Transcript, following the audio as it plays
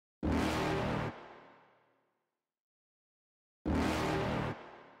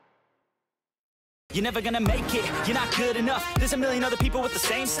You're never gonna make it, you're not good enough. There's a million other people with the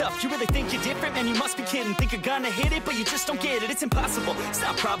same stuff. You really think you're different? Man, you must be kidding. Think you're gonna hit it, but you just don't get it. It's impossible, it's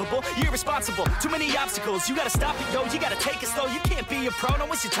not probable, you're irresponsible. Too many obstacles, you gotta stop it, yo. You gotta take it slow, you can't be a pro. Don't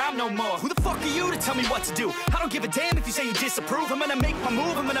waste your time no more. Who the fuck are you to tell me what to do? I don't give a damn if you say you disapprove. I'm gonna make my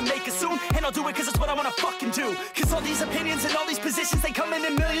move, I'm gonna make it soon. And I'll do it cause it's what I wanna fucking do. Cause all these opinions and all these positions, they come in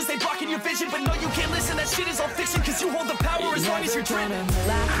millions, they blocking your vision. But no, you can't listen, that shit is all fiction. Cause you hold the power as long as you're dreaming.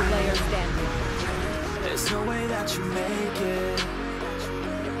 Last player standing. There's no way that you make it,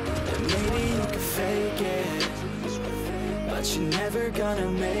 and maybe you can fake it, but you're never gonna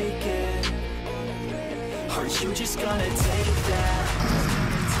make it. Aren't you just gonna take that?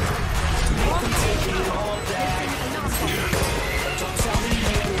 Make them take it all back. Don't tell me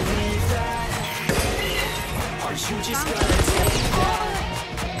you believe that. Aren't you just gonna take that?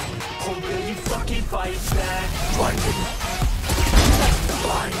 Or will you fucking fight back?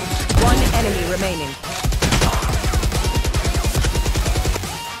 One enemy remaining.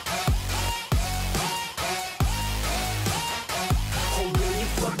 Or will you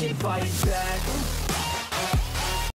fucking fight back?